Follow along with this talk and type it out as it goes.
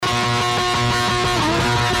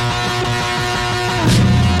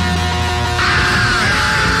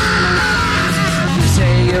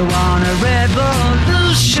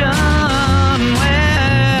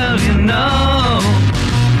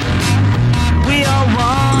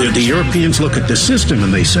The Europeans look at the system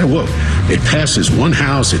and they say, well, it passes one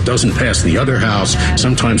house, it doesn't pass the other house.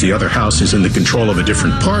 Sometimes the other house is in the control of a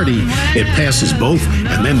different party. It passes both.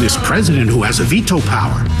 And then this president who has a veto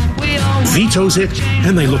power vetoes it.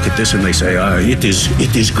 And they look at this and they say, it is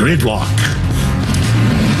gridlock.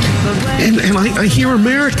 And I hear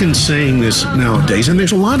Americans saying this nowadays, and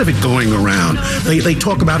there's a lot of it going around. They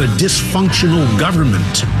talk about a dysfunctional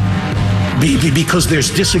government because there's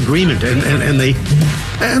disagreement, and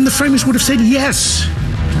the framers would have said, yes,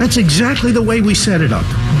 that's exactly the way we set it up.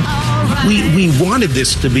 We wanted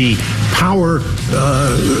this to be power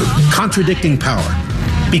contradicting power,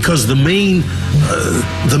 because the main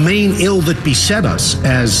ill that beset us,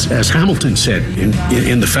 as Hamilton said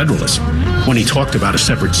in the Federalist, when he talked about a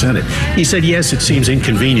separate Senate, he said, yes, it seems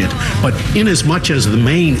inconvenient, but inasmuch as the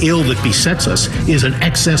main ill that besets us is an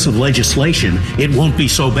excess of legislation, it won't be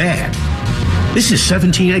so bad. This is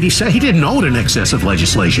 1787. He didn't know what an excess of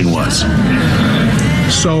legislation was.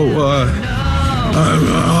 So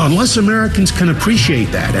unless Americans can appreciate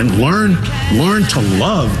that and learn to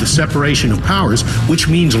love the separation of powers, which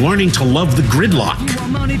means learning to love the gridlock,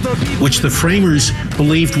 which the framers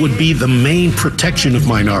believed would be the main protection of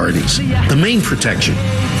minorities, the main protection.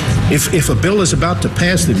 If a bill is about to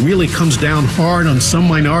pass that really comes down hard on some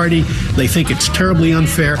minority, they think it's terribly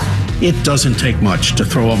unfair. It doesn't take much to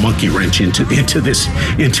throw a monkey wrench into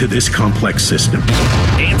this complex system.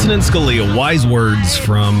 Antonin Scalia, wise words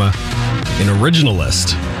from an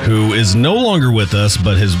originalist who is no longer with us,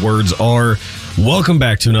 but his words are, welcome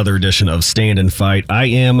back to another edition of Stand and Fight. I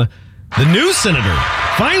am the new senator,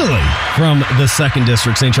 finally, from the 2nd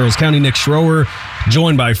District, St. Charles County, Nick Schroer,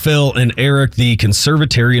 joined by Phil and Eric, the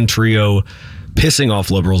Conservatarian trio, pissing off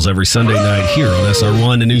liberals every Sunday night here on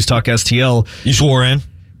SR1 and News Talk STL. You swore in?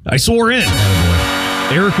 I swore in.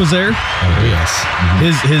 Eric was there. Oh, yes.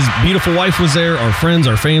 Mm-hmm. His beautiful wife was there. Our friends,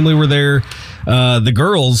 our family were there. The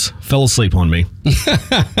girls fell asleep on me.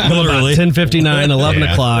 Literally. 10:59, 11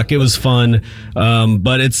 o'clock. It was fun.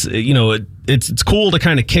 But it's cool to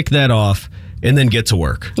kind of kick that off and then get to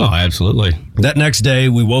work. Oh, absolutely. That next day,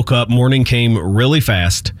 we woke up. Morning came really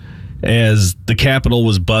fast as the Capitol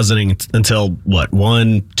was buzzing until,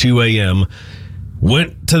 1, 2 a.m.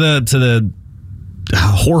 Went to the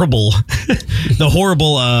horrible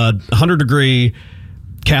 100-degree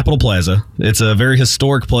Capitol Plaza. It's a very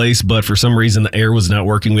historic place, but for some reason the air was not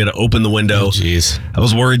working. We had to open the window. Oh, jeez. I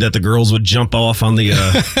was worried that the girls would jump off on the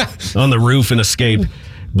on the roof and escape.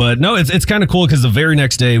 But no, it's kind of cool because the very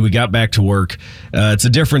next day we got back to work. It's a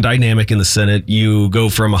different dynamic in the Senate. You go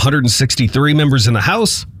from 163 members in the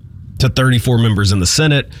House to 34 members in the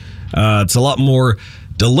Senate. It's a lot more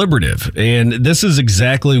deliberative, and this is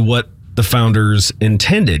exactly what the founders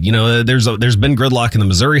intended. You know, there's been gridlock in the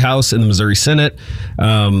Missouri House and the Missouri Senate,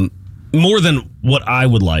 more than what I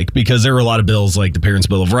would like, because there were a lot of bills like the Parents'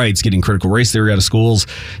 Bill of Rights, getting critical race theory out of schools,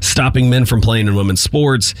 stopping men from playing in women's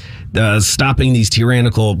sports, stopping these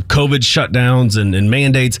tyrannical COVID shutdowns and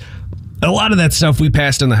mandates. A lot of that stuff we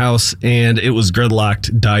passed in the House, and it was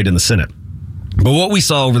gridlocked, died in the Senate. But what we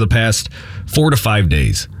saw over the past 4 to 5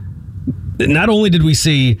 days, not only did we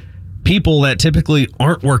see people that typically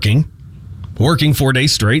aren't working 4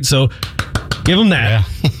 days straight, so give them that.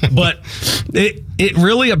 Yeah. But it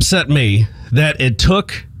really upset me that it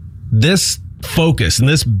took this focus and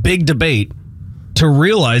this big debate to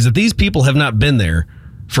realize that these people have not been there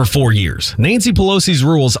for 4 years. Nancy Pelosi's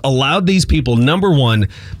rules allowed these people, number one,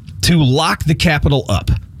 to lock the Capitol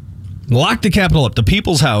up. Lock the Capitol up, the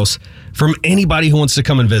People's House, from anybody who wants to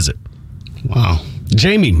come and visit. Wow.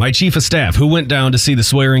 Jamie, my chief of staff, who went down to see the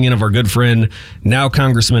swearing in of our good friend, now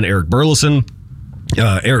Congressman Eric Burleson,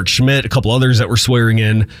 Eric Schmidt, a couple others that were swearing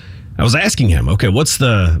in. I was asking him, okay, what's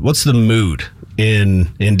the mood in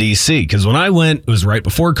D.C.? Because when I went, it was right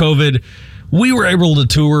before COVID. We were able to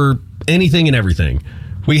tour anything and everything.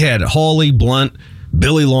 We had Hawley, Blunt,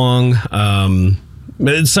 Billy Long,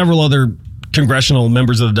 several other congressional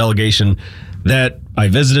members of the delegation that I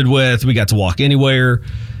visited with. We got to walk anywhere,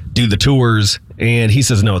 do the tours, and he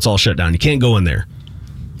says, no, it's all shut down. You can't go in there.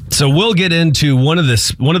 So we'll get into one of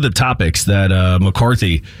the topics that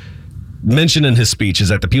McCarthy mentioned in his speech, is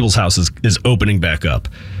that the People's House is opening back up.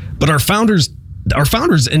 But our founders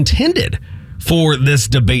intended for this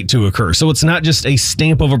debate to occur. So it's not just a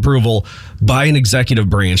stamp of approval by an executive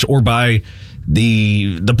branch or by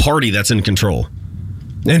the party that's in control.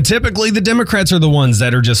 And typically the Democrats are the ones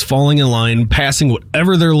that are just falling in line, passing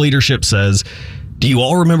whatever their leadership says. Do you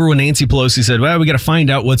all remember when Nancy Pelosi said, well, we got to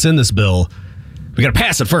find out what's in this bill. We got to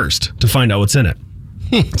pass it first to find out what's in it.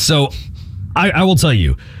 So I will tell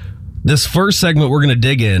you, this first segment we're going to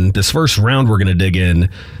dig in, this first round we're going to dig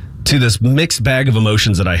in, to this mixed bag of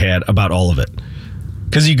emotions that I had about all of it.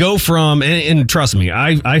 Because you go from, and trust me,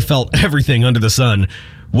 I felt everything under the sun.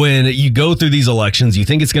 When you go through these elections, you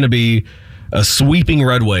think it's going to be a sweeping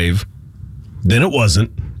red wave. Then it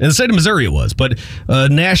wasn't. In the state of Missouri, it was. But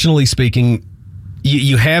nationally speaking,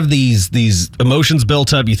 you have these emotions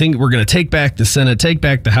built up. You think we're going to take back the Senate, take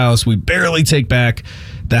back the House. We barely take back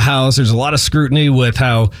the House. There's a lot of scrutiny with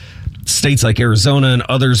how states like Arizona and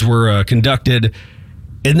others were conducted.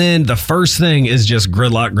 And then the first thing is just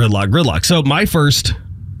gridlock. So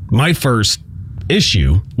my first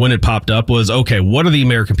issue when it popped up was, okay, what are the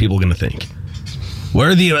American people going to think?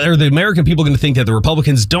 Are the American people going to think that the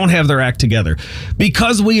Republicans don't have their act together?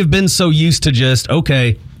 Because we have been so used to just,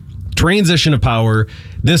 okay, transition of power,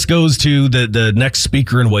 this goes to the next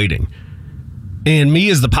speaker in waiting. And me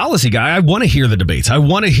as the policy guy, I want to hear the debates. I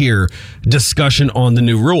want to hear discussion on the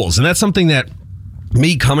new rules. And that's something that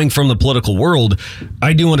me coming from the political world,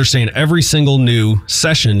 I do understand. Every single new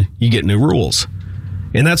session, you get new rules.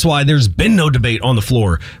 And that's why there's been no debate on the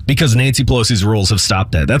floor, because Nancy Pelosi's rules have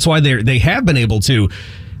stopped that. That's why they have been able to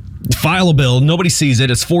file a bill. Nobody sees it.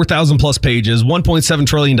 It's 4,000 plus pages, $1.7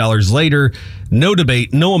 trillion later, no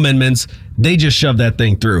debate, no amendments. They just shoved that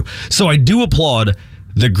thing through. So I do applaud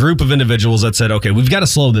the group of individuals that said, okay, we've got to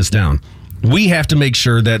slow this down. We have to make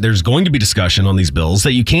sure that there's going to be discussion on these bills,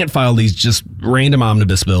 that you can't file these just random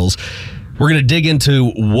omnibus bills. We're going to dig into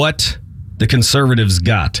what the conservatives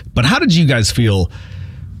got. But how did you guys feel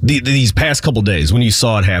these past couple days when you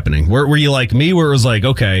saw it happening? Were you like me, where it was like,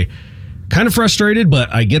 okay, kind of frustrated,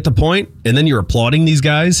 but I get the point, and then you're applauding these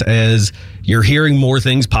guys as you're hearing more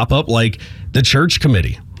things pop up, like the church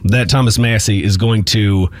committee that Thomas Massie is going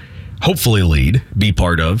to hopefully lead, be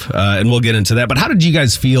part of, and we'll get into that. But how did you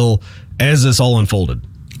guys feel as this all unfolded?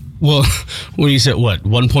 Well, when you said, what,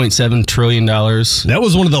 $1.7 trillion? That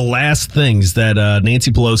was one of the last things that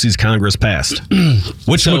Nancy Pelosi's Congress passed,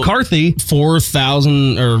 which so McCarthy...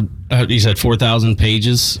 4,000, or you said 4,000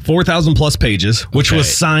 pages? 4,000 plus pages, which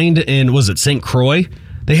was signed in, was it St. Croix?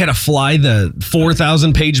 They had to fly the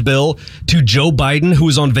 4,000-page bill to Joe Biden, who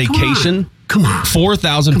was on vacation. Come on.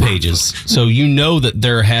 4,000 pages. So you know that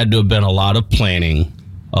there had to have been a lot of planning,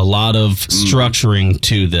 a lot of structuring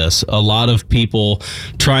to this, a lot of people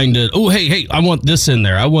trying to, oh, hey, I want this in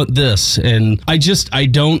there. I want this. And I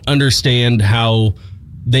don't understand how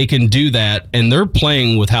they can do that. And they're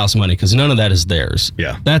playing with House money because none of that is theirs.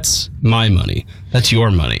 Yeah. That's my money. That's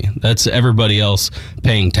your money. That's everybody else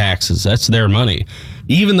paying taxes. That's their money.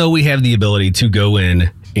 Even though we have the ability to go in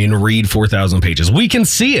and read 4,000 pages, we can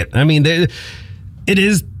see it. I mean, it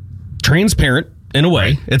is transparent. In a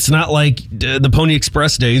way, it's not like the Pony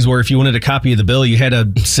Express days where if you wanted a copy of the bill, you had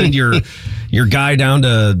to send your guy down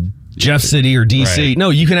to Jeff City or DC. Right. No,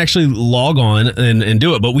 you can actually log on and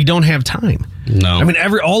do it, but we don't have time. No. I mean,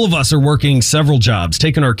 all of us are working several jobs,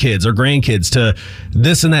 taking our kids, our grandkids to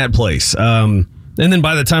this and that place. And then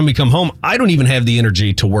by the time we come home, I don't even have the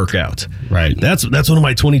energy to work out. Right. That's one of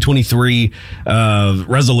my 2023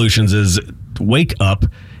 resolutions is wake up.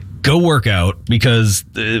 Go work out, because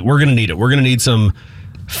we're going to need it. We're going to need some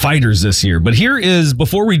fighters this year. But here is,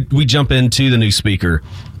 before we jump into the new speaker,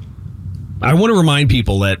 I want to remind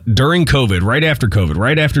people that during COVID, right after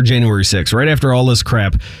January 6th, right after all this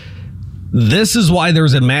crap, this is why there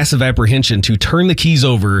was a massive apprehension to turn the keys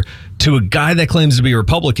over to a guy that claims to be a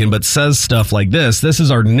Republican but says stuff like this. This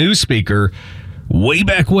is our new speaker way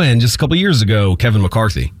back when, just a couple years ago, Kevin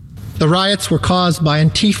McCarthy. The riots were caused by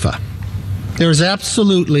Antifa. There is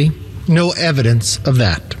absolutely no evidence of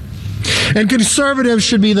that. And conservatives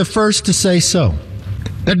should be the first to say so.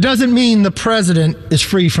 That doesn't mean the president is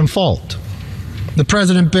free from fault. The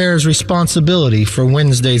president bears responsibility for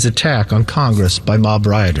Wednesday's attack on Congress by mob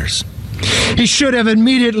rioters. He should have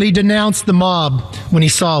immediately denounced the mob when he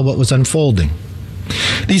saw what was unfolding.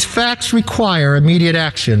 These facts require immediate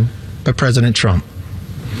action by President Trump.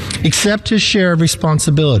 Accept his share of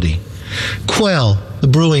responsibility, quell the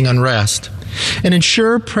brewing unrest, and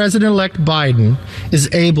ensure President-elect Biden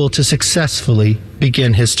is able to successfully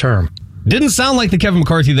begin his term. Didn't sound like the Kevin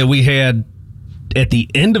McCarthy that we had at the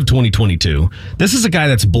end of 2022. This is a guy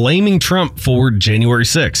that's blaming Trump for January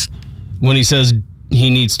 6th. When he says he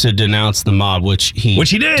needs to denounce the mob, which he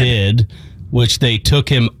did, which they took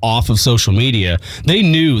him off of social media, they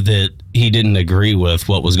knew that he didn't agree with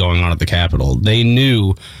what was going on at the Capitol. They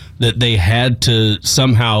knew that they had to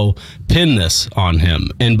somehow pin this on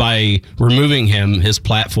him. And by removing him, his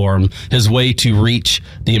platform, his way to reach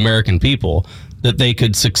the American people, that they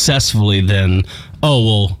could successfully then,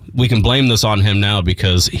 we can blame this on him now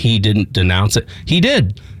because he didn't denounce it. He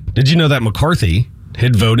did. Did you know that McCarthy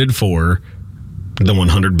had voted for the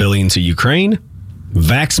 $100 billion to Ukraine,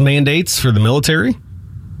 vax mandates for the military,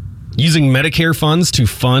 using Medicare funds to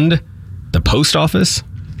fund the post office,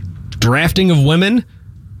 drafting of women,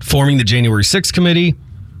 forming the January 6th committee,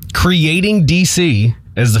 creating D.C.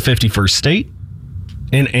 as the 51st state,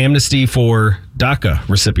 and amnesty for DACA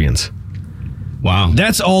recipients. Wow.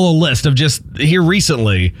 That's all a list of just here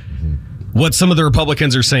recently what some of the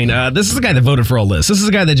Republicans are saying. This is the guy that voted for all this. This is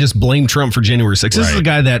the guy that just blamed Trump for January 6th. This is the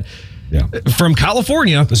guy that, from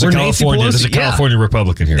California. This is a California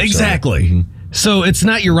Republican here. Exactly. So it's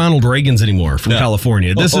not your Ronald Reagans anymore from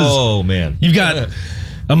California. This man. You've got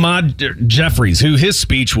Ahmad Jeffries, who his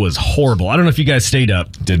speech was horrible. I don't know if you guys stayed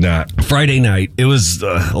up. Did not. Friday night. It was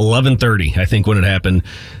 11:30, I think, when it happened.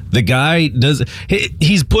 The guy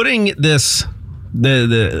he's putting this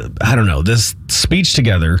this speech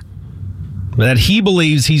together that he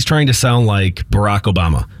believes he's trying to sound like Barack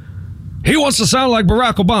Obama. He wants to sound like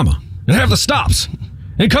Barack Obama and have the stops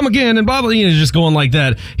and come again and blah, blah, just going like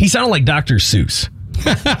that. He sounded like Dr. Seuss.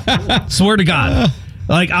 Swear to God.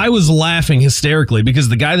 Like, I was laughing hysterically because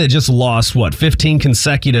the guy that just lost, 15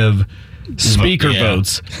 consecutive speaker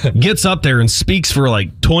votes, gets up there and speaks for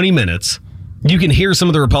like 20 minutes. You can hear some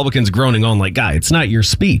of the Republicans groaning on like, guy, it's not your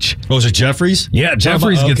speech. Oh, was it Jeffries? Yeah,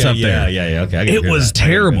 Jeffries gets up there. Yeah. Okay. It was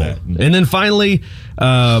terrible. And then finally,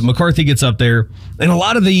 McCarthy gets up there, and a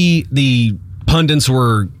lot of the pundits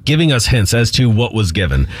were giving us hints as to what was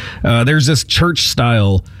given. There's this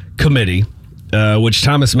church-style committee, which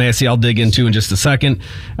Thomas Massie I'll dig into in just a second.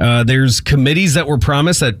 There's committees that were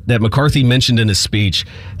promised that McCarthy mentioned in his speech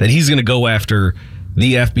that he's going to go after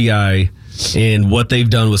the FBI and what they've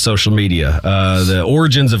done with social media, the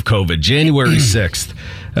origins of COVID, January 6th,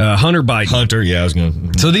 Hunter Biden. Hunter, I was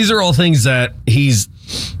going to. So these are all things that he's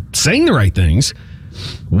saying the right things.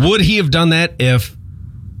 Would he have done that if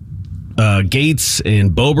Gates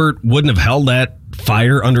and Boebert wouldn't have held that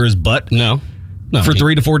fire under his butt? No, for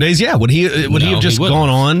 3 to 4 days? Yeah. Would he have just gone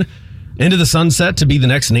on into the sunset to be the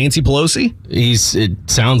next Nancy Pelosi? It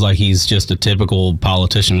sounds like he's just a typical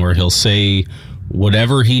politician where he'll say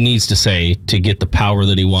whatever he needs to say to get the power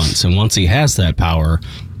that he wants. And once he has that power,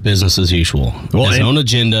 business as usual. His own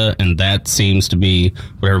agenda, and that seems to be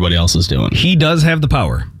what everybody else is doing. He does have the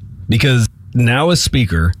power because now as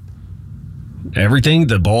Speaker,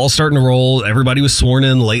 the ball's starting to roll. Everybody was sworn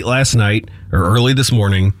in late last night or early this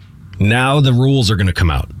morning. Now the rules are going to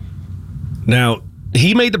come out. Now,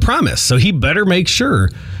 he made the promise, so he better make sure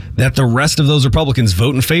that the rest of those Republicans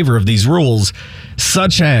vote in favor of these rules,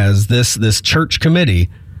 such as this church committee,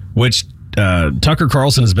 which Tucker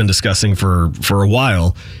Carlson has been discussing for a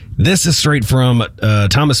while. This is straight from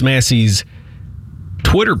Thomas Massie's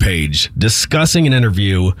Twitter page discussing an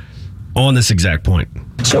interview on this exact point.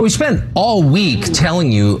 So we spent all week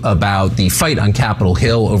telling you about the fight on Capitol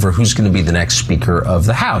Hill over who's going to be the next Speaker of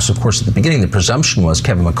the House. Of course, at the beginning, the presumption was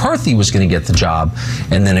Kevin McCarthy was going to get the job,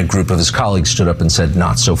 and then a group of his colleagues stood up and said,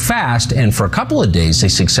 not so fast, and for a couple of days, they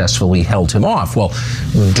successfully held him off. Well,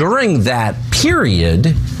 during that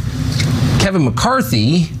period, Kevin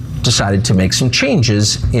McCarthy decided to make some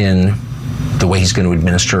changes in the way he's going to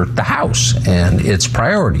administer the House and its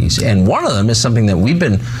priorities. And one of them is something that we've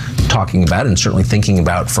been talking about and certainly thinking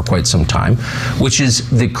about for quite some time, which is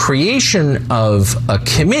the creation of a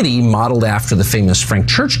committee modeled after the famous Frank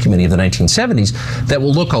Church Committee of the 1970s that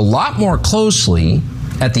will look a lot more closely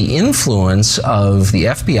at the influence of the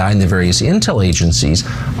FBI and the various intel agencies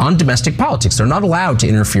on domestic politics. They're not allowed to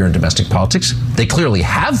interfere in domestic politics. They clearly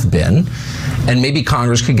have been, and maybe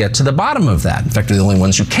Congress could get to the bottom of that. In fact, they're the only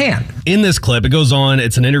ones who can. In this clip, it goes on,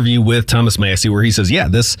 it's an interview with Thomas Massie where he says, yeah,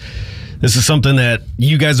 this is something that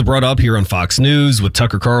you guys have brought up here on Fox News with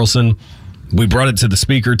Tucker Carlson. We brought it to the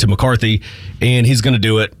Speaker, to McCarthy, and he's going to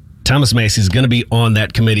do it. Thomas Massie is going to be on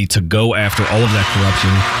that committee to go after all of that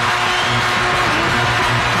corruption.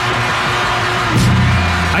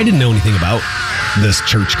 I didn't know anything about this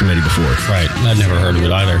church committee before. Right. I'd never heard of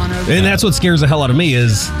it either. And that's what scares the hell out of me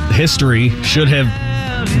is history should have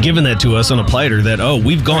given that to us on a platter that,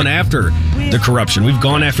 we've gone after the corruption. We've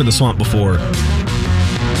gone after the swamp before.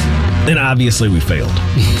 And obviously we failed.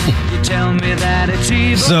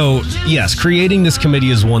 So, yes, creating this committee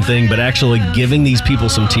is one thing, but actually giving these people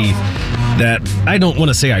some teeth that I don't want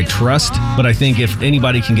to say I trust, but I think if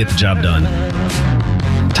anybody can get the job done,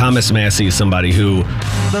 Thomas Massie is somebody who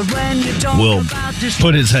will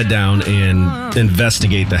put his head down and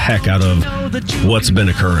investigate the heck out of what's been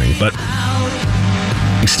occurring. But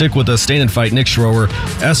stick with us. Stand and fight. Nick Schroer,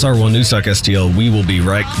 SR1 Newstalk STL. We will be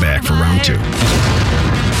right back for round 2. All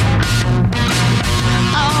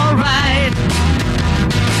right.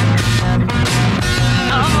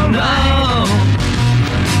 All right.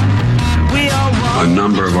 We are one. A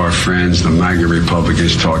number of our friends, the MAGA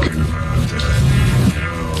Republicans, talking about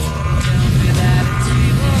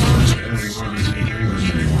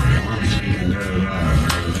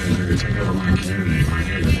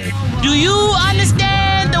Do you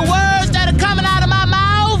understand the words that are coming out of my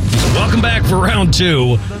mouth? Welcome back for round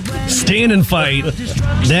 2. Stand and fight.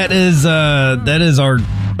 That is our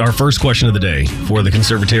first question of the day for the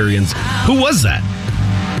Conservatarians. Who was that?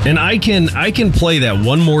 And I can play that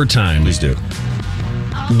one more time. Please do.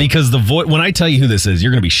 Because when I tell you who this is,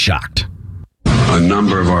 you're going to be shocked. a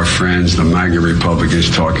number of our friends, the MAGA Republicans,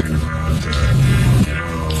 talking about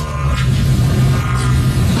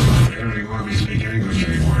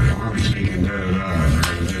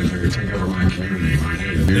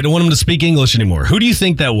They don't want him to speak English anymore. Who do you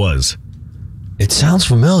think that was? It sounds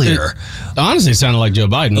familiar. Honestly, it sounded like Joe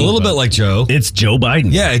Biden. A little bit like Joe. It's Joe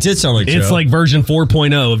Biden. Yeah, it did sound like Joe. It's like version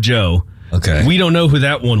 4.0 of Joe. Okay. We don't know who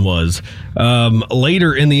that one was.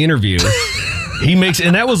 Later in the interview, he makes,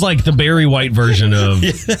 and that was like the Barry White version of.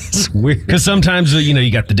 Yeah, that's weird. Because sometimes,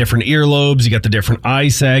 you got the different earlobes, you got the different eye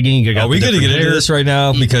sagging. You got Are we going to get into this right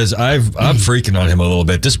now? Because I'm freaking on him a little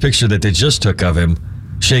bit. This picture that they just took of him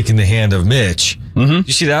shaking the hand of Mitch. Mm-hmm.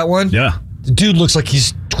 You see that one? Yeah. The dude looks like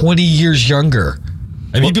he's 20 years younger.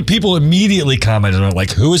 I mean, people immediately commented on it,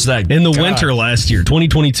 like, who is that In the guy? winter last year,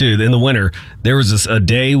 2022, in the winter, there was a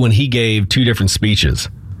day when he gave two different speeches.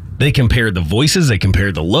 They compared the voices, they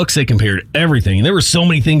compared the looks, they compared everything. And there were so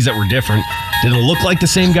many things that were different. Didn't look like the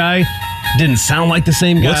same guy. Didn't sound like the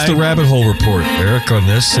same guy. What's the rabbit hole report, Eric, on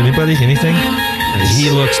this? Anybody? Anything? He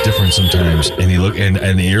looks different sometimes, and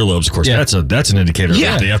the earlobes, of course. Yeah. That's an indicator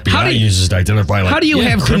Yeah. that the How FBI do you- uses to identify. Like, How do you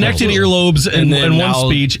have criminals. connected earlobes in one now-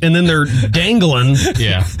 speech, and then they're dangling?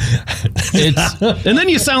 Yeah. It's And then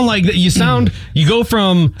you go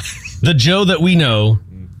from the Joe that we know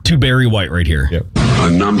to Barry White right here. Yep. a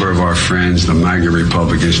number of our friends, the MAGA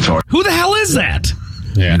Republicans, talking. Who the hell is that?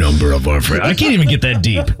 yeah. Number of our friends. I can't even get that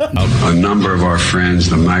deep. A number of our friends,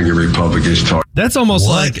 the MAGA Republicans, talking. That's almost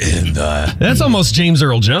that's almost James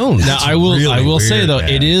Earl Jones. Now I will really say weird, though, man.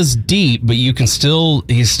 it is deep, but he still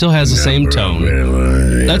has the same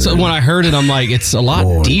tone. That's when I heard it. I'm like, it's a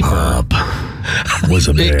lot deeper.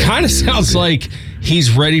 It kind of sounds like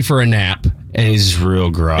he's ready for a nap and he's real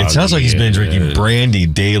groggy. It sounds like he's been drinking brandy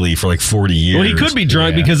daily for like 40 years. Well, he could be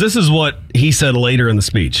drunk because this is what he said later in the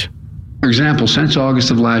speech. For example, since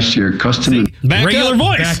August of last year, Regular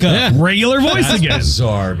voice. Back up. Yeah. Regular voice again.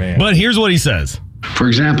 Bizarre, man. But here's what he says. For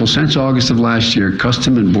example, since August of last year,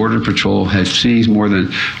 Custom and Border Patrol have seized more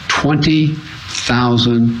than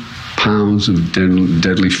 20,000 pounds of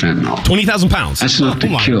deadly fentanyl. 20,000 pounds. That's enough to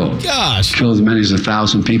kill as many as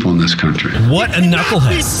 1,000 people in this country. What a knucklehead.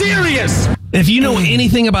 Be serious. If you know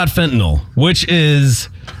anything about fentanyl, which is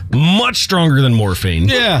much stronger than morphine.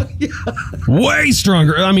 Yeah. Way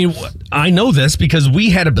stronger. I mean, I know this because we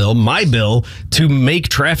had a bill, my bill, to make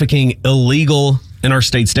trafficking illegal in our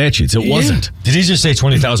state statutes. It wasn't. Did he just say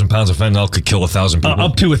 20,000 pounds of fentanyl could kill 1,000 people?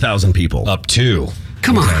 Up to 1,000 people. Up to.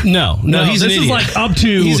 Come on. No, he's an this idiot. is like up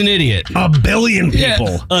to He's an idiot. a billion people.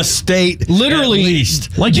 Yeah. A state, Literally, at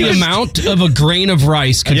least. Like the you- amount of a grain of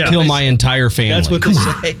rice could Yeah. kill my entire family. That's what they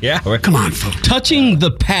say. Yeah. Come on, folks. Touching the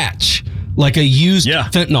patch, like a used Yeah.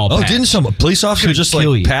 fentanyl Oh, patch. didn't some police officer Could just kill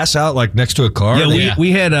like you. pass out like next to a car? Yeah, we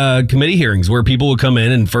had committee hearings where people would come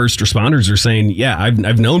in and first responders are saying, yeah,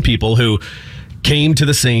 I've known people who came to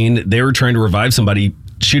the scene, they were trying to revive somebody,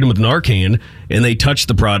 shoot them with Narcan, and they touched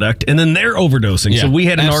the product, and then they're overdosing. Yeah, So we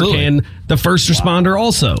had a absolutely. Narcan, the first responder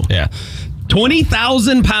also. Yeah.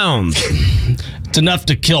 20,000 pounds. It's enough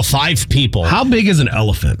to kill 5 people. How big is an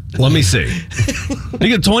elephant? Let me see.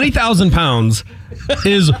 Because 20,000 pounds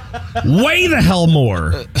is way the hell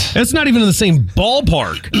more. It's not even in the same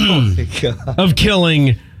ballpark of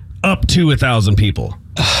killing up to 1,000 people.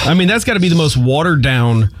 I mean, that's got to be the most watered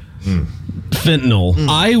down fentanyl.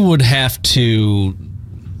 I would have to.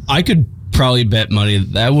 I could probably bet money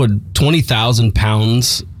that 20,000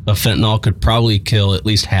 pounds of fentanyl could probably kill at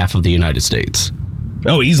least half of the United States.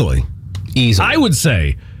 Oh, easily. Easily. I would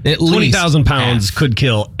say At 20,000 least pounds half. could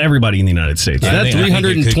kill everybody in the United States. I That's think it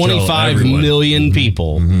could kill 325 everyone. million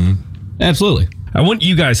people. Absolutely. I want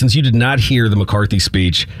you guys, since you did not hear the McCarthy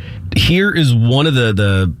speech, here is one of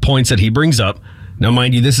the points that he brings up. Now,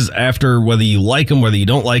 mind you, this is after whether you like him, whether you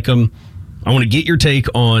don't like him. I want to get your take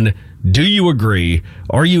on, do you agree?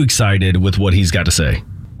 Are you excited with what he's got to say?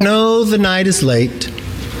 No, the night is late,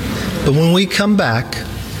 but when we come back,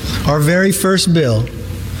 our very first bill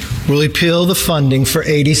will repeal the funding for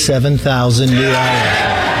 87,000 new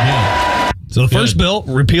hours. So the first bill,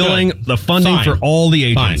 repealing the funding Fine. for all the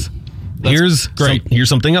agents. Fine. That's great. Here's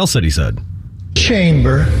something else that he said.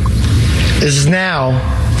 Chamber is now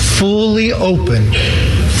fully open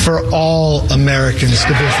for all Americans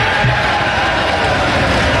to visit.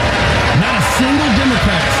 Not a single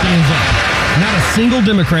Democrat stands up. Not a single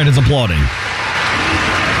Democrat is applauding.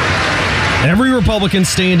 Every Republican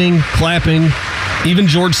standing, clapping, even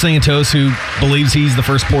George Santos, who believes he's the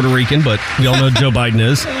first Puerto Rican, but we all know Joe Biden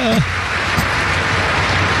is.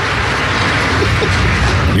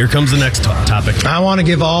 Here comes the next topic. I want to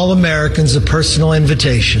give all Americans a personal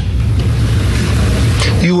invitation.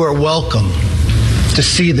 You are welcome to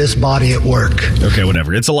see this body at work. Okay,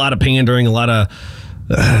 whatever. It's a lot of pandering, a lot of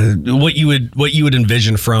what you would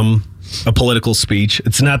envision from a political speech.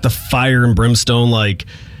 It's not the fire and brimstone like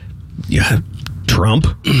Trump,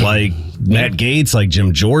 like Matt Gaetz, like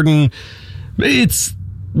Jim Jordan. It's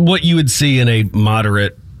what you would see in a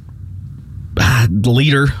moderate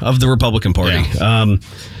leader of the Republican Party. Yeah.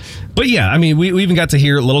 But yeah, I mean, we even got to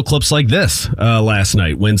hear little clips like this last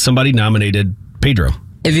night when somebody nominated Pedro.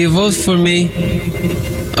 If you vote for me,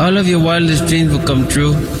 all of your wildest dreams will come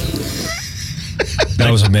true. That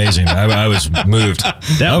was amazing. I was moved.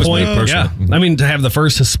 That was point, yeah. I mean, to have the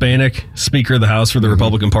first Hispanic Speaker of the House for the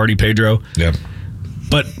Republican Party, Pedro. Yep.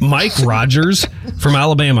 But Mike Rogers from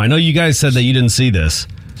Alabama, I know you guys said that you didn't see this,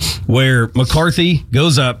 where McCarthy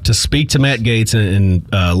goes up to speak to Matt Gaetz and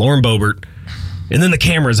Lauren Boebert, and then the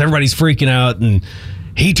cameras, everybody's freaking out, and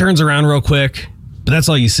he turns around real quick, but that's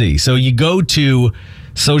all you see. So you go to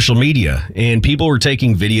social media, and people are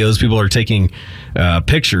taking videos, people are taking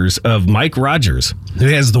pictures of Mike Rogers, who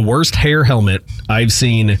has the worst hair helmet I've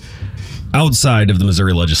seen outside of the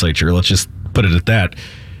Missouri legislature. Let's just put it at that.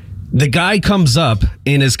 The guy comes up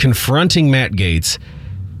and is confronting Matt Gaetz,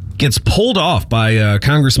 gets pulled off by a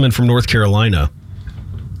congressman from North Carolina,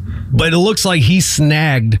 but it looks like he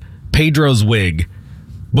snagged Pedro's wig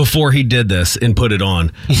before he did this and put it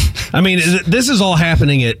on. I mean, this is all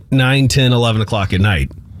happening at 9, 10, 11 o'clock at night.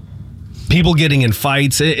 People getting in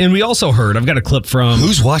fights. And we also heard, I've got a clip from...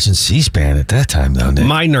 Who's watching C-SPAN at that time, though, Nick?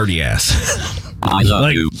 My nerdy ass. I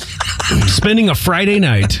love you. Spending a Friday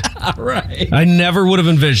night. Right. I never would have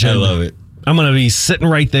envisioned. I love it. I'm going to be sitting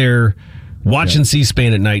right there watching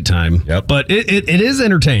C-SPAN at nighttime. Yep. But it is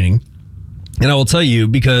entertaining. And I will tell you,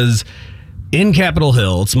 because in Capitol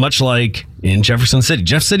Hill, it's much like in Jefferson City.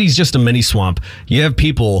 Jeff City's just a mini swamp. You have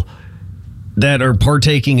people that are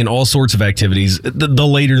partaking in all sorts of activities the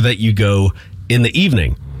later that you go in the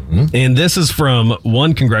evening. Mm-hmm. And this is from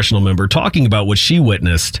one congressional member talking about what she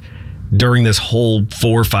witnessed during this whole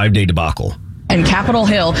 4 or 5 day debacle. And Capitol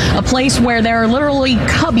Hill, a place where there are literally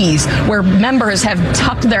cubbies where members have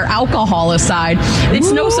tucked their alcohol aside.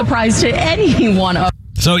 It's no surprise to anyone.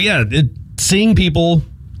 So yeah, seeing people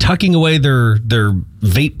tucking away their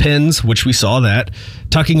vape pens, which we saw that,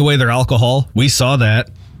 tucking away their alcohol, we saw that.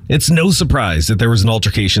 It's no surprise that there was an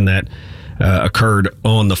altercation that occurred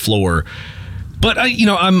on the floor. But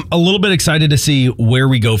I'm a little bit excited to see where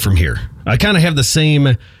we go from here. I kind of have the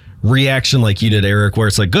same reaction like you did, Eric, where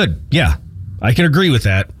it's like, good, yeah, I can agree with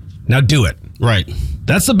that. Now do it. Right.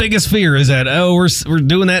 That's the biggest fear, is that, we're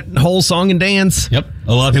doing that whole song and dance. Yep.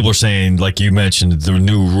 A lot of people are saying, like you mentioned, the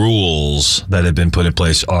new rules that have been put in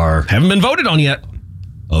place haven't been voted on yet.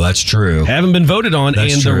 Oh, that's true. Haven't been voted on.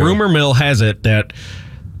 That's and true. The rumor mill has it that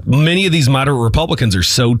many of these moderate Republicans are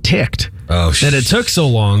so ticked that it took so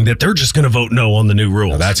long that they're just going to vote no on the new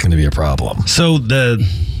rules. Oh, that's going to be a problem. So the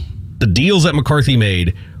deals that McCarthy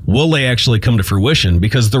made, will they actually come to fruition?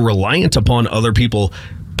 Because they're reliant upon other people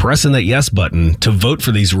pressing that yes button to vote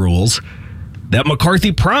for these rules that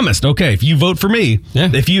McCarthy promised. Okay, if you vote for me,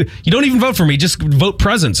 if you don't even vote for me, just vote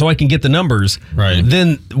present so I can get the numbers, right?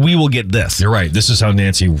 Then we will get this. You're right. This is how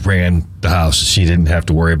Nancy ran the House. She didn't have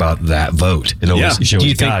to worry about that vote. Do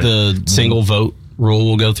you think the single vote rule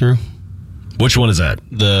will go through? Which one is that?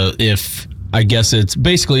 I guess it's to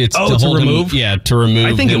remove? To remove.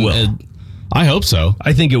 I think it will. I hope so.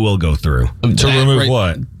 I think it will go through. To remove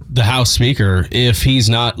what? The House Speaker, if he's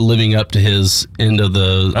not living up to his end of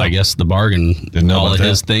the bargain, all of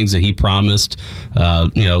his things that he promised,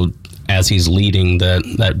 as he's leading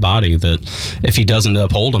that body, that if he doesn't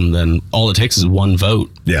uphold them, then all it takes is one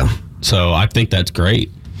vote. Yeah. So I think that's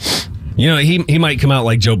great. He might come out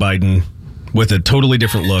like Joe Biden with a totally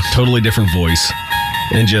different look, totally different voice,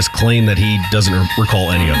 and just claim that he doesn't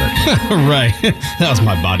recall any of it. Right. That was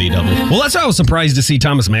my body double. Well, that's why I was surprised to see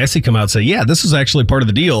Thomas Massie come out and say, yeah, this is actually part of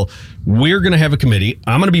the deal. We're going to have a committee.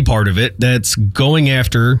 I'm going to be part of it that's going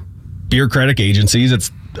after bureaucratic agencies.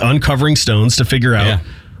 It's uncovering stones to figure out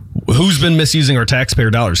Who's been misusing our taxpayer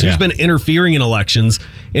dollars? Who's been interfering in elections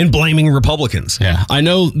and blaming Republicans? Yeah, I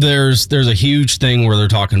know there's a huge thing where they're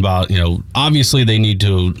talking about, obviously they need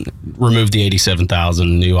to remove the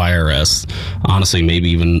 87,000 new IRS. Honestly, maybe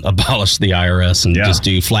even abolish the IRS and just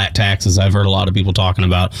do flat taxes. I've heard a lot of people talking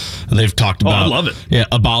about. They've talked about. I love it. Yeah,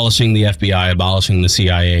 abolishing the FBI, abolishing the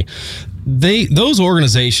CIA. Those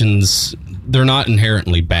organizations, they're not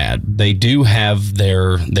inherently bad. They do have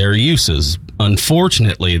their uses.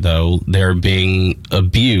 Unfortunately, though, they're being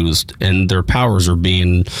abused and their powers are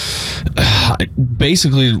being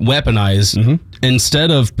basically weaponized. Mm-hmm.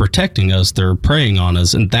 Instead of protecting us, they're preying on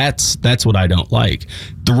us, and that's what I don't like.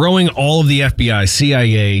 Throwing all of the FBI,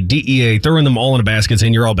 CIA, DEA, throwing them all in a basket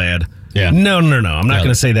saying you're all bad. Yeah. No. I'm not going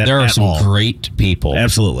to say that. There are some all. great people.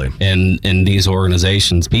 Absolutely. In these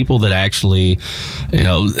organizations, people that actually,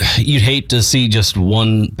 you'd hate to see just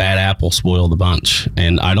one bad apple spoil the bunch.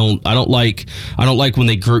 And I don't like when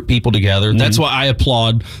they group people together. Mm-hmm. That's why I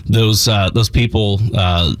applaud those people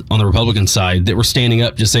on the Republican side that were standing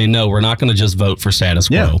up just saying, no, we're not going to just vote for status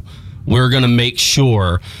quo. Yeah. We're going to make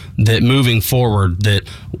sure that moving forward that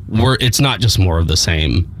it's not just more of the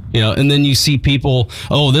same. And then you see people,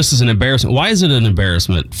 this is an embarrassment. Why is it an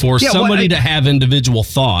embarrassment for somebody to have individual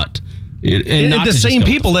thought? And not the same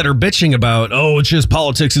people that are bitching about, it's just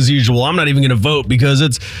politics as usual. I'm not even going to vote because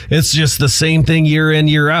it's just the same thing year in,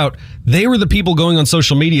 year out. They were the people going on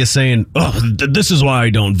social media saying, this is why I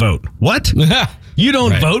don't vote. What? You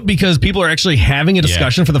don't vote because people are actually having a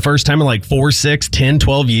discussion for the first time in like 4, 6, 10,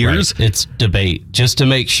 12 years. Right. It's debate just to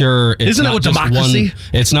make sure it's Isn't that what democracy?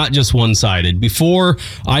 It's not just one-sided. Before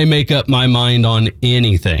I make up my mind on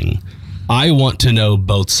anything, I want to know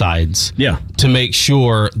both sides. Yeah. To make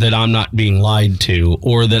sure that I'm not being lied to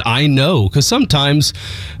or that I know. Because sometimes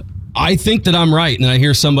I think that I'm right and I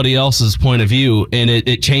hear somebody else's point of view and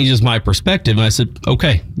it changes my perspective. And I said,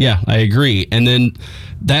 okay, yeah, I agree. And then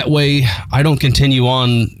that way I don't continue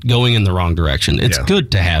on going in the wrong direction. It's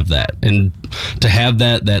good to have that and to have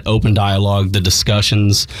that open dialogue, the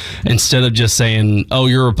discussions, instead of just saying,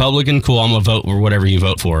 you're a Republican, cool, I'm going to vote for whatever you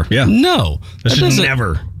vote for. Yeah. No. That should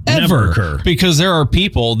never occur. Because there are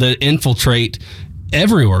people that infiltrate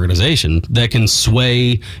every organization that can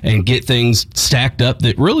sway and get things stacked up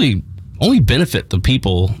that really only benefit the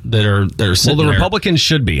people that are sitting there. Well, the Republicans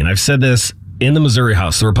should be, and I've said this in the Missouri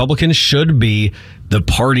House, the Republicans should be the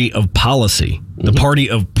party of policy, the party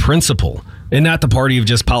of principle, and not the party of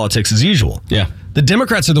just politics as usual. Yeah. The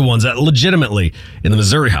Democrats are the ones that legitimately, in the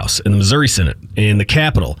Missouri House, in the Missouri Senate, in the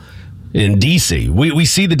Capitol, in D.C., we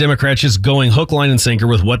see the Democrats just going hook, line, and sinker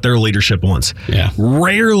with what their leadership wants. Yeah.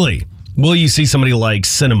 Rarely will you see somebody like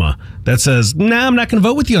Sinema that says, nah, I'm not going to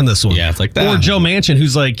vote with you on this one. Yeah, it's like that. Or Joe Manchin,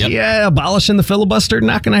 who's like, abolishing the filibuster,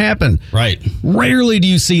 not going to happen. Right. Rarely do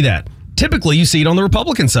you see that. Typically, you see it on the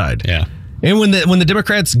Republican side. Yeah. And when the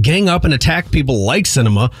Democrats gang up and attack people like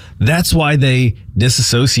Sinema, that's why they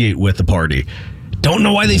disassociate with the party. Don't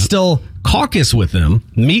know why they still caucus with them,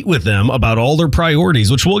 meet with them about all their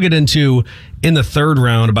priorities, which we'll get into in the third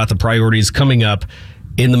round about the priorities coming up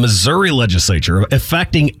in the Missouri legislature,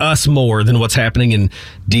 affecting us more than what's happening in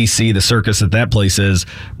D.C., the circus that place is.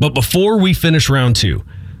 But before we finish round two,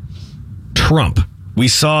 Trump. We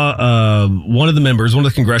saw one of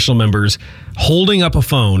the congressional members, holding up a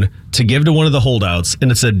phone to give to one of the holdouts, and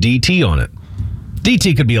it said DT on it.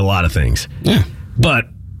 DT could be a lot of things. Yeah. But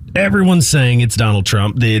everyone's saying it's Donald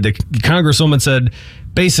Trump. The congresswoman said,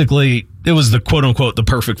 basically, it was the quote-unquote the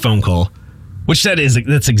perfect phone call, which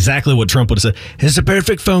that's exactly what Trump would have said. It's a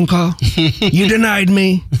perfect phone call. You denied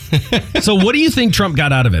me. So what do you think Trump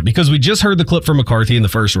got out of it? Because we just heard the clip from McCarthy in the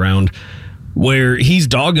first round where he's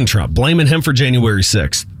dogging Trump, blaming him for January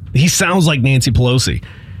 6th. He sounds like Nancy Pelosi.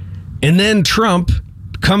 And then Trump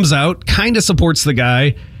comes out, kind of supports the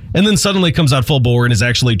guy, and then suddenly comes out full bore and is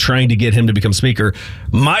actually trying to get him to become speaker.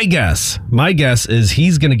 My guess is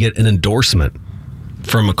he's going to get an endorsement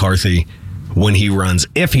from McCarthy when he runs,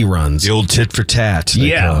 if he runs. The old tit for tat.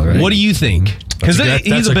 Yeah. Right? What do you think? Because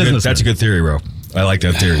he's a businessman. That's a good theory, bro. I like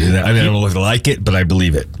that theory. I mean, I don't know if I like it, but I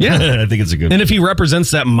believe it. Yeah. I think it's a good And if he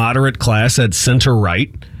represents that moderate class at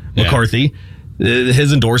center-right, McCarthy,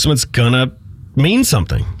 his endorsement's going to mean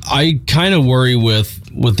something. I kind of worry with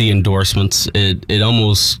the endorsements. It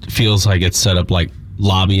almost feels like it's set up like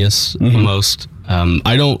lobbyists almost.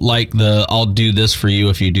 I don't like I'll do this for you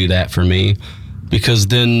if you do that for me, because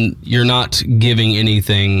then you're not giving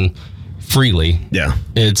anything freely. Yeah.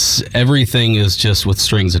 Everything is just with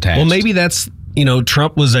strings attached. Well, maybe that's,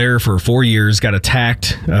 Trump was there for 4 years, got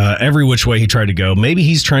attacked every which way he tried to go. Maybe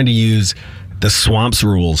he's trying to use the swamp's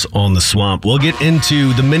rules on the swamp. We'll get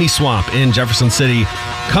into the mini swamp in Jefferson City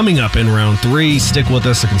coming up in round 3. Stick with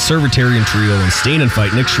us, the Conservatarian Trio and Stand and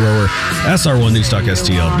Fight, Nick Schroer, SR1 News Talk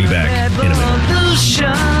STL. Be back in a minute.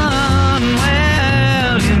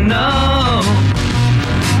 Well, you know,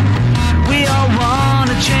 we all want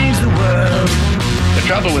to change the world. The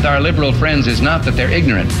trouble with our liberal friends is not that they're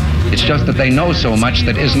ignorant. It's just that they know so much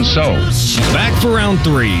that isn't so. Back for round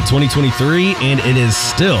 3, 2023, and it is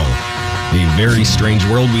still a very strange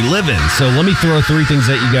world we live in. So let me throw 3 things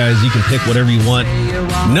at you guys. You can pick whatever you want.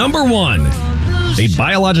 Number 1, a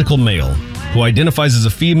biological male who identifies as a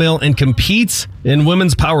female and competes in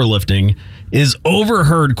women's powerlifting is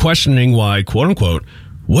overheard questioning why, quote unquote,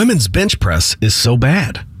 women's bench press is so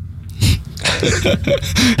bad.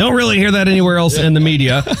 Don't really hear that anywhere else in the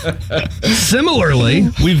media. Similarly,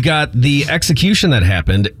 we've got the execution that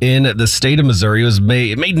happened in the state of Missouri.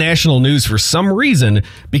 It made national news for some reason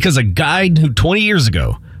because a guy who 20 years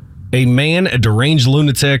ago, a man, a deranged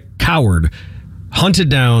lunatic, coward, hunted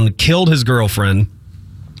down, killed his girlfriend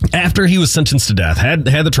after he was sentenced to death, had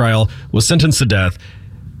the trial, was sentenced to death.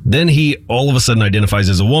 Then he all of a sudden identifies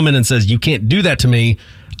as a woman and says, "You can't do that to me.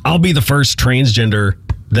 I'll be the first transgender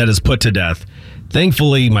that is put to death."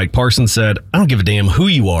 Thankfully, Mike Parsons said, "I don't give a damn who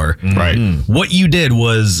you are. Right. What you did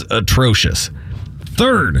was atrocious."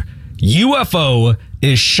 Third, UFO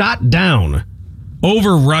is shot down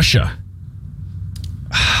over Russia.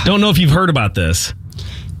 Don't know if you've heard about this.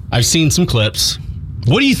 I've seen some clips.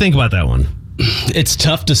 What do you think about that one? It's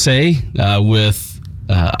tough to say with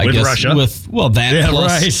Russia. With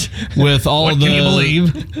plus, with all what the can you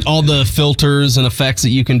believe? all the filters and effects that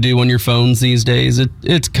you can do on your phones these days.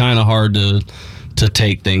 It's kind of hard to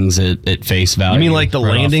take things at face value. You mean like the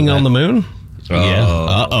landing on the moon?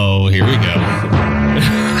 Yeah. Here we go.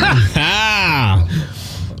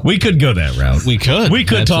 We could go that route. We could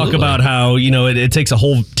Absolutely. Talk about how, it takes a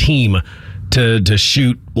whole team to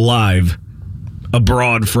shoot live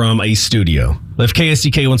abroad from a studio. If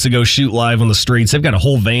KSDK wants to go shoot live on the streets, they've got a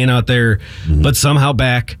whole van out there. But somehow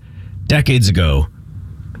back decades ago,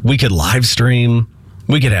 we could live stream.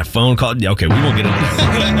 We could have phone calls. Okay, we won't get into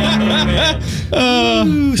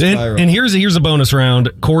that. And here's a bonus round.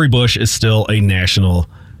 Cori Bush is still a national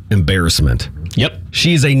embarrassment. Yep.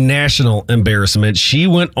 She's a national embarrassment. She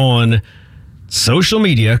went on social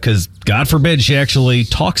media, because God forbid she actually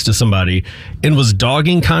talks to somebody, and was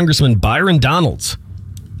dogging Congressman Byron Donalds,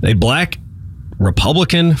 a black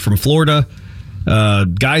Republican from Florida.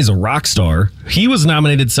 Guy's a rock star. He was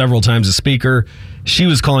nominated several times as speaker. She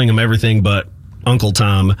was calling him everything but Uncle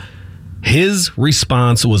Tom. His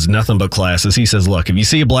response was nothing but class, as he says, "Look, if you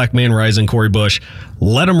see a black man rising, Cori Bush,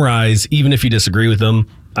 let him rise, even if you disagree with him.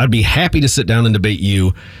 I'd be happy to sit down and debate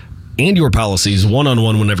you and your policies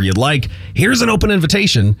one-on-one whenever you'd like. Here's an open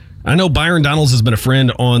invitation. I know Byron Donalds has been a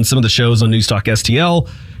friend on some of the shows on News Talk STL.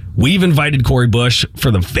 We've invited Cori Bush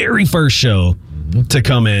for the very first show to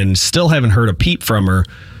come in. Still haven't heard a peep from her.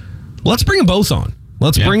 Let's bring them both on.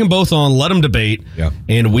 Bring them both on. Let them debate,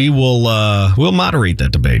 and we will we'll moderate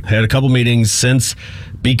that debate. Had a couple meetings since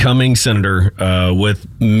becoming senator with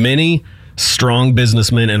many strong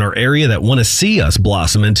businessmen in our area that want to see us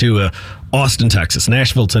blossom into Austin, Texas,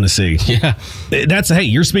 Nashville, Tennessee. Yeah, hey,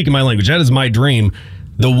 you're speaking my language. That is my dream.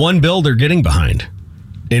 The one bill they're getting behind.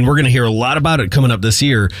 And we're going to hear a lot about it coming up this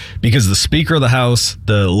year because the Speaker of the House,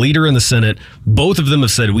 the leader in the Senate, both of them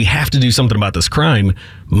have said we have to do something about this crime.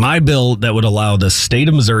 My bill that would allow the state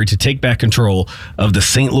of Missouri to take back control of the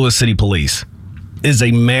St. Louis City Police is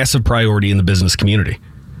a massive priority in the business community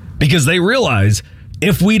because they realize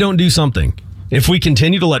if we don't do something, if we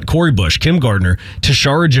continue to let Cori Bush, Kim Gardner,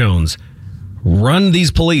 Tashara Jones run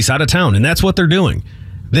these police out of town, and that's what they're doing.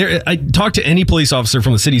 I talk to any police officer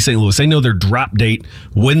from the city of St. Louis. They know their drop date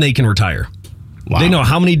when they can retire. Wow. They know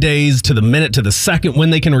how many days to the minute to the second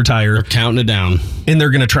when they can retire. They're counting it down, and they're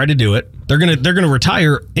going to try to do it. They're going to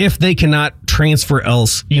retire if they cannot transfer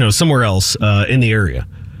somewhere else in the area.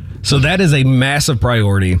 So that is a massive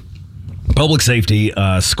priority. Public safety,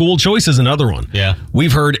 school choice is another one. Yeah,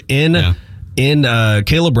 we've heard in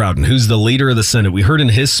Caleb Rowden, who's the leader of the Senate. We heard in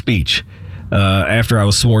his speech. After I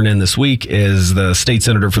was sworn in this week as the state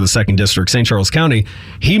senator for the 2nd District, St. Charles County,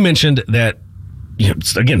 he mentioned that,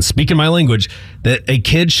 again, speaking my language, that a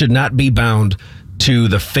kid should not be bound to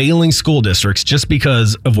the failing school districts just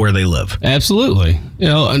because of where they live. Absolutely.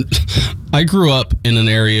 I grew up in an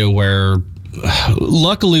area where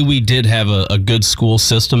luckily we did have a good school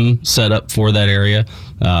system set up for that area.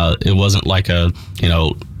 It wasn't like a,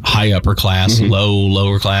 high upper class,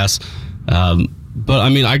 lower class. But I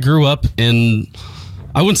mean, I grew up in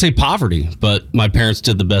I wouldn't say poverty, but my parents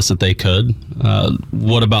did the best that they could.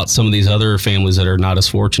 What about some of these other families that are not as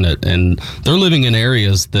fortunate? And they're living in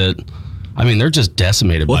areas that, I mean, they're just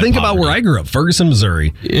decimated by think poverty. about where I grew up, Ferguson,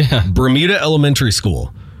 Missouri. Yeah. Bermuda Elementary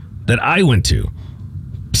School that I went to.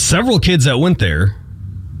 Several kids that went there,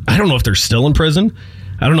 I don't know if they're still in prison.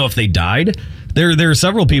 I don't know if they died. There are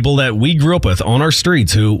several people that we grew up with on our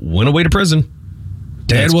streets who went away to prison.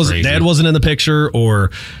 Dad wasn't in the picture,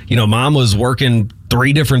 or mom was working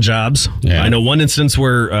 3 different jobs. Yeah. I know one instance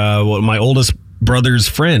where my oldest brother's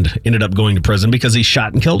friend ended up going to prison because he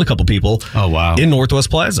shot and killed a couple people. Oh, wow. In Northwest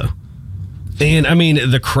Plaza. And I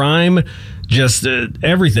mean, the crime, just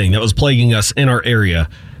everything that was plaguing us in our area,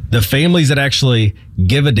 the families that actually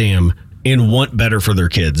give a damn and want better for their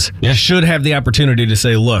kids should have the opportunity to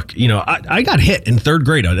say, look, I got hit in 3rd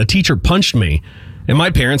grade. A teacher punched me, and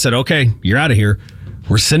my parents said, okay, you're out of here.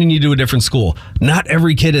 We're sending you to a different school. Not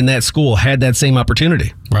every kid in that school had that same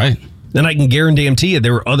opportunity. Right. And I can guarantee you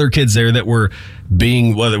there were other kids there that were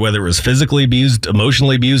being, whether it was physically abused,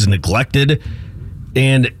 emotionally abused, neglected.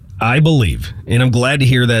 And I believe, and I'm glad to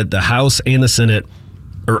hear that the House and the Senate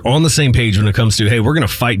are on the same page when it comes to, hey, we're going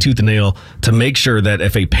to fight tooth and nail to make sure that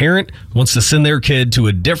if a parent wants to send their kid to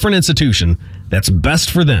a different institution that's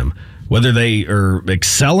best for them, whether they are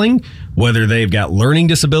excelling, whether they've got learning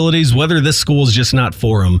disabilities, whether this school is just not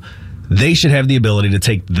for them, they should have the ability to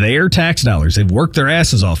take their tax dollars they've worked their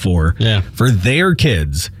asses off for their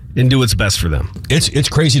kids and do what's best for them. It's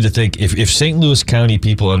crazy to think if St. Louis County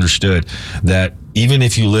people understood that even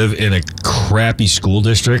if you live in a crappy school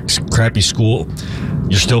district, crappy school,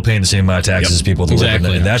 you're still paying the same amount of taxes as people that live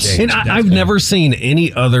in it. And I've never seen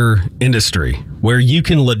any other industry where you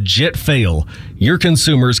can legit fail. Your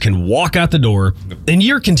consumers can walk out the door and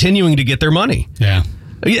you're continuing to get their money. Yeah.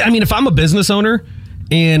 I mean, if I'm a business owner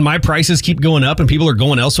and my prices keep going up and people are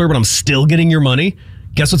going elsewhere, but I'm still getting your money,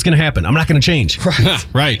 guess what's going to happen? I'm not going to change.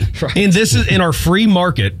 Right. And this is in our free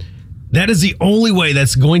market. That is the only way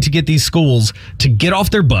that's going to get these schools to get off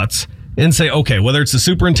their butts and say, okay, whether it's the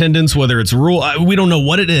superintendents, whether it's rural, we don't know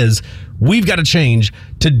what it is. We've got to change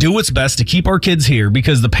to do what's best to keep our kids here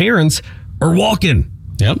because the parents are walking.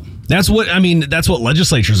 Yep. That's what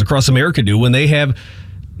legislatures across America do when they have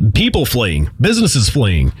people fleeing, businesses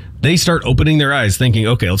fleeing. They start opening their eyes thinking,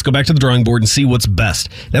 okay, let's go back to the drawing board and see what's best.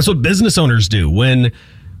 That's what business owners do when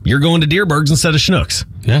you're going to Deerbergs instead of Schnucks.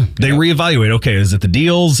 Yeah. They reevaluate, okay, is it the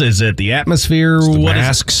deals? Is it the atmosphere? It's the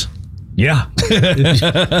masks. Yeah.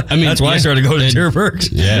 I mean, that's why I started going to Deerbergs.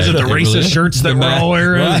 Yeah. Is it the racist shirts that we're all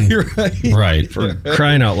wearing? Right. For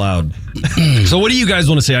crying out loud. So what do you guys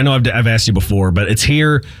want to say? I know I've asked you before, but it's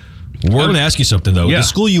here. I'm going to ask you something, though. Yeah. The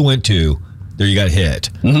school you went to, there you got hit.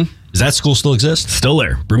 Mm-hmm. Does that school still exist? Still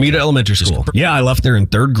there. Bermuda Elementary School. Yeah, I left there in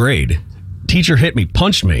 3rd grade. Teacher hit me,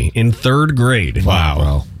 punched me in 3rd grade.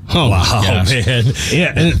 Wow. Oh, wow, man.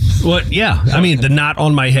 Yeah. And I mean, the knot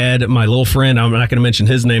on my head, my little friend, I'm not going to mention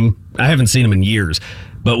his name. I haven't seen him in years.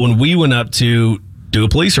 But when we went up to do a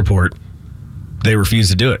police report, they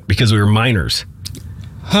refused to do it because we were minors.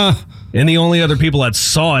 Huh. And the only other people that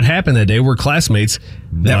saw it happen that day were classmates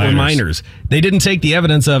that were minors. They didn't take the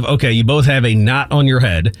evidence of, okay, you both have a knot on your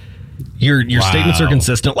head. Your statements are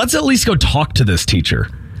consistent. Let's at least go talk to this teacher.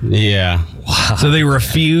 Yeah. Wow. So they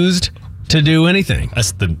refused to do anything.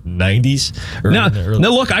 That's the 90s?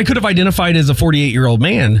 No, look, I could have identified as a 48-year-old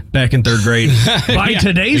man back in 3rd grade by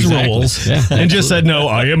today's rules and just said, no,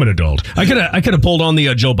 I am an adult. I could have pulled on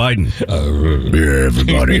the Joe Biden.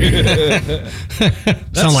 Everybody.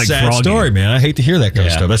 Sound like a sad story, man. I hate to hear that kind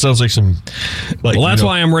of stuff. That sounds like some... well, that's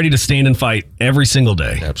why I'm ready to stand and fight every single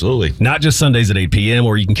day. Absolutely. Not just Sundays at 8 p.m.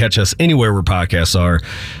 or you can catch us anywhere where podcasts are.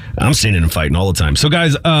 I'm standing and fighting all the time. So,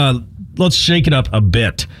 guys, let's shake it up a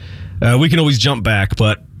bit. We can always jump back,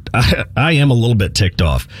 but I am a little bit ticked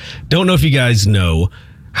off. Don't know if you guys know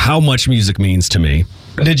how much music means to me.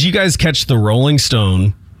 Did you guys catch the Rolling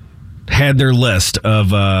Stone had their list of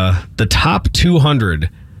the top 200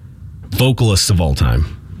 vocalists of all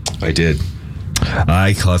time? I did.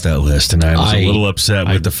 I caught that list, and I was a little upset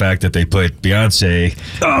with the fact that they put Beyonce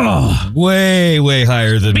way, way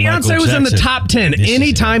higher than Beyonce Michael was Jackson. in the top 10.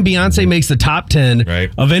 Anytime Beyonce makes the top 10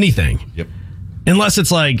 of anything. Yep. Unless it's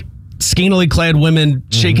like scantily clad women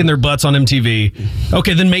shaking their butts on MTV.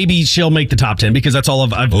 Okay, then maybe she'll make the top 10 because that's all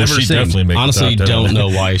I've ever seen. Definitely make Honestly, the top 10. don't know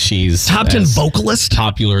why she's top 10 vocalist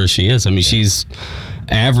popular as she is. I mean, she's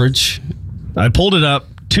average. I pulled it up.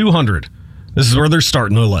 200. This is where they're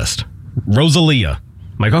starting the list. Rosalia.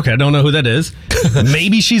 I'm like, okay, I don't know who that is.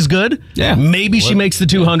 Maybe she's good. Yeah. Maybe she makes the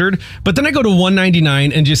 200. But then I go to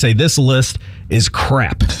 199 and just say this list is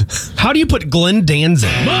crap. How do you put Glenn Danzig?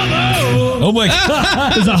 Oh my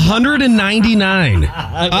God. Is 199.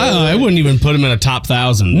 I wouldn't even put him in a top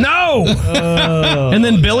 1,000. No. And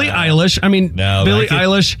then Billie Eilish. I mean, Billie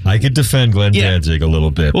Eilish. I could defend Glenn Danzig a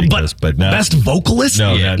little bit, but not best vocalist.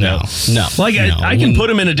 No. Like I can put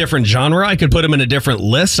him in a different genre. I could put him in a different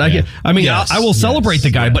list. I will celebrate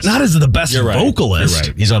the guy, but not as the best vocalist.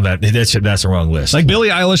 You're right. He's on that. That's the wrong list. Like Billie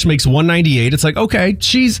Eilish makes 198. It's like, okay,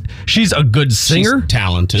 she's a good singer. She's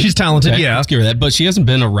talented. She's talented. Okay, yeah, let's give her that. But she hasn't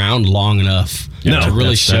been around long enough to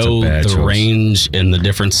really show the range and the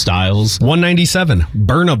different styles. 197,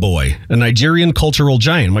 Burna Boy, a Nigerian cultural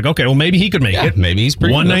giant. I'm like, okay, well maybe he could make it. Maybe he's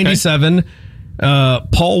pretty 197. Okay.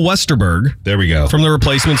 Paul Westerberg. There we go. From The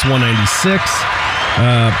Replacements. 196.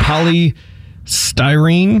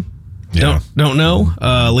 Polystyrene. Don't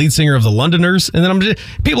know. Lead singer of the Londoners. And then I'm just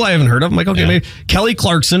people I haven't heard of. I'm like, okay, maybe Kelly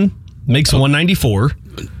Clarkson makes 194.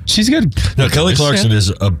 She's good. No, Kelly Clarkson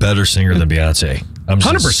is a better singer than Beyonce. I'm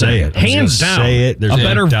just 100%. Say it. Hands down. Say it. There's a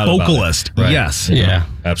better vocalist. Right. Yes. Yeah.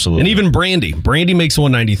 Absolutely. And even Brandy. Brandy makes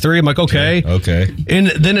 193. I'm like, okay. And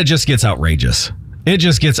then it just gets outrageous. It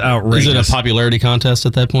just gets outrageous. Is it a popularity contest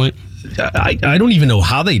at that point? I don't even know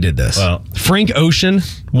how they did this. Well, Frank Ocean,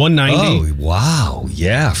 190. Oh, wow.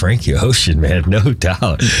 Yeah, Frankie Ocean, man. No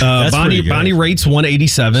doubt. Bonnie Raitt's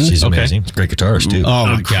 187. She's amazing. Great guitarist, too. Oh,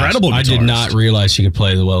 my incredible gosh. I did not realize she could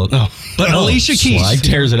play the well. No. But Alicia Keys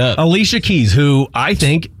tears it up. Alicia Keys, who I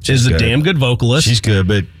think is a damn good vocalist. She's good,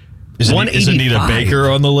 but is Anita Baker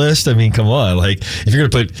on the list? I mean, come on. Like, if you're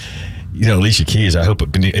going to put, Alicia Keys, I hope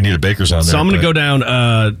Anita Baker's on there. So I'm going to go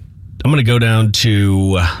down. I'm going to go down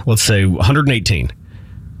to, let's say, 118.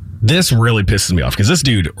 This really pisses me off because this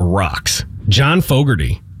dude rocks. John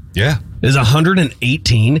Fogerty is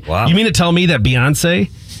 118. Wow. You mean to tell me that Beyonce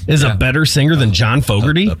is a better singer than John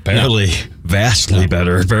Fogerty? Apparently, vastly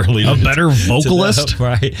better. Apparently, a better vocalist.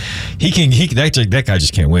 Right? That guy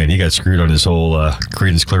just can't win. He got screwed on his whole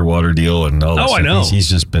Creedence Clearwater deal and all that stuff. I know. He's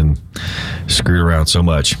just been screwed around so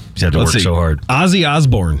much. He's had to work so hard. Ozzy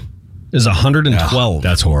Osbourne is 112. Oh,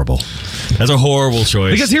 that's horrible. That's a horrible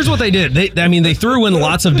choice. Because here's what they did. They threw in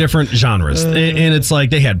lots of different genres. And it's like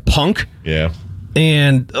they had punk. Yeah.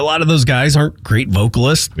 And a lot of those guys aren't great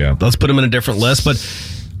vocalists. Yeah. Let's put them in a different list. But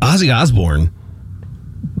Ozzy Osbourne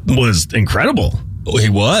was incredible. Oh, he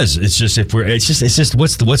was. It's just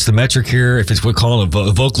what's the metric here? If we're calling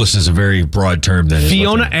a vocalist is a very broad term. Then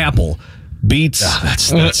Fiona Apple beats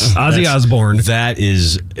Ozzy Osbourne. That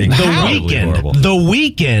is incredibly horrible. The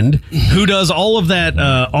Weeknd, who does all of that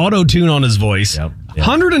auto tune on his voice,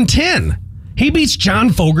 110. He beats John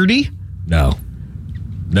Fogerty. No,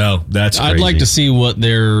 that's crazy. I'd like to see what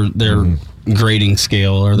their grading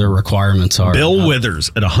scale or their requirements are. Bill Withers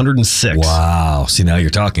at 106. Wow. See, now you're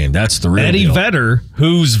talking. That's the real Eddie deal. Vedder,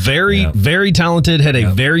 who's very, very talented, had a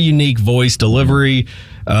very unique voice delivery.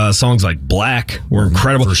 Songs like Black were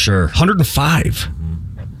incredible. For sure. 105.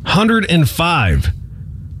 105.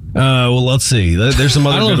 Well, let's see. There's some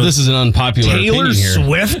other. I don't know if this is an unpopular Taylor opinion here.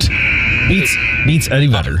 Swift beats Eddie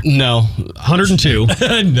Vedder. No. 102.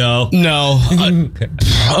 No.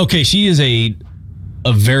 Okay, she is a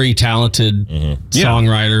very talented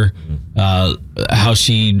songwriter. How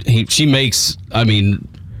she makes,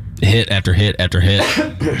 hit after hit after hit.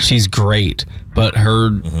 She's great, but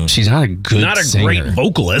she's not a good singer. Great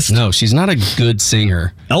vocalist. No, she's not a good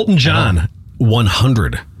singer. Elton John,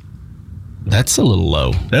 100. That's a little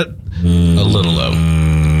low. A little low.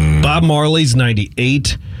 Bob Marley's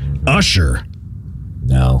 98. Usher.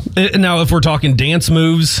 No. Now, if we're talking dance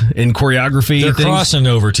moves and choreography, they're crossing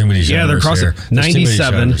over too many genres. Yeah, they're crossing.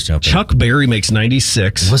 97. Chuck Berry makes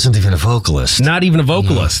 96. He wasn't even a vocalist. Not even a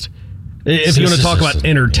vocalist. No. If you want to talk about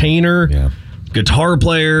entertainer, guitar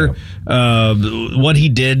player, what he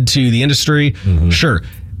did to the industry, sure.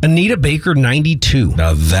 Anita Baker, 92.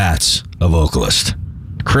 Now that's a vocalist.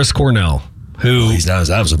 Chris Cornell, who that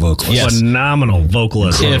was a vocalist. Yes. Phenomenal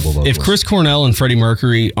vocalist. If Chris Cornell and Freddie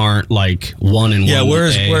Mercury aren't like one and one,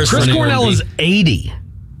 where's Chris Cornell is 80.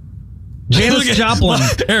 Janis Joplin,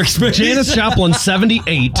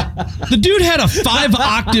 78. The dude had a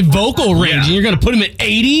 5-octave vocal range, and you're going to put him at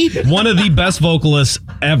 80? One of the best vocalists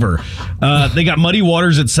ever. They got Muddy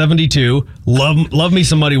Waters at 72. Love me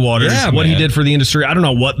some Muddy Waters. Yeah, what he did for the industry. I don't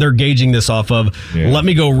know what they're gauging this off of. Yeah. Let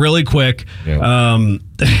me go really quick. Yeah.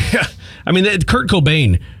 Kurt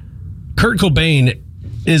Cobain. Kurt Cobain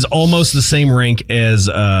is almost the same rank as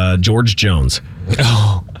George Jones.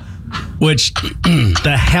 Oh. Which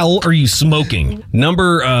the hell are you smoking?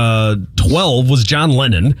 Number 12 was John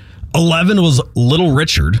Lennon. 11 was Little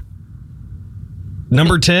Richard.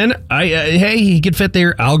 Number 10, he could fit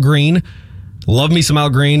there. Al Green. Love me some Al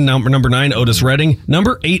Green. Number 9, Otis Redding.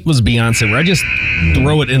 Number 8 was Beyonce, where I just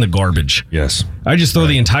throw it in the garbage. Yes. I just throw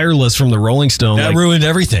the entire list from the Rolling Stone. That ruined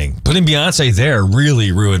everything. Putting Beyonce there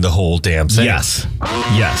really ruined the whole damn thing. Yes.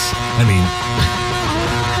 I mean...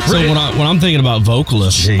 So when I'm thinking about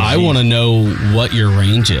vocalists, I want to know what your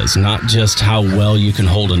range is, not just how well you can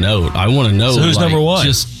hold a note. I want to know. So who's number 1?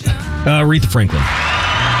 Just Aretha Franklin.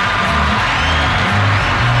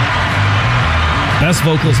 Best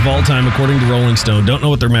vocalist of all time, according to Rolling Stone. Don't know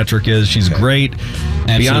what their metric is. She's great.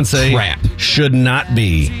 Beyonce should not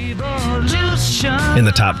be in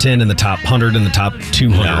the top 10, in the top 100, in the top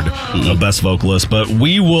 200 of best vocalists. But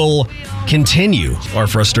we will continue our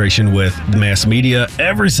frustration with the mass media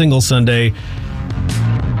every single Sunday.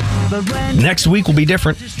 Next week will be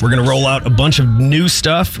different. We're going to roll out a bunch of new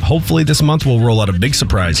stuff. Hopefully this month we'll roll out a big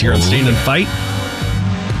surprise here on Stand and Fight.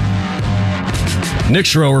 Nick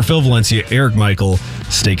Schroer, Phil Valencia, Eric Michael,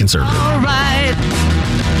 stay conservative. All right.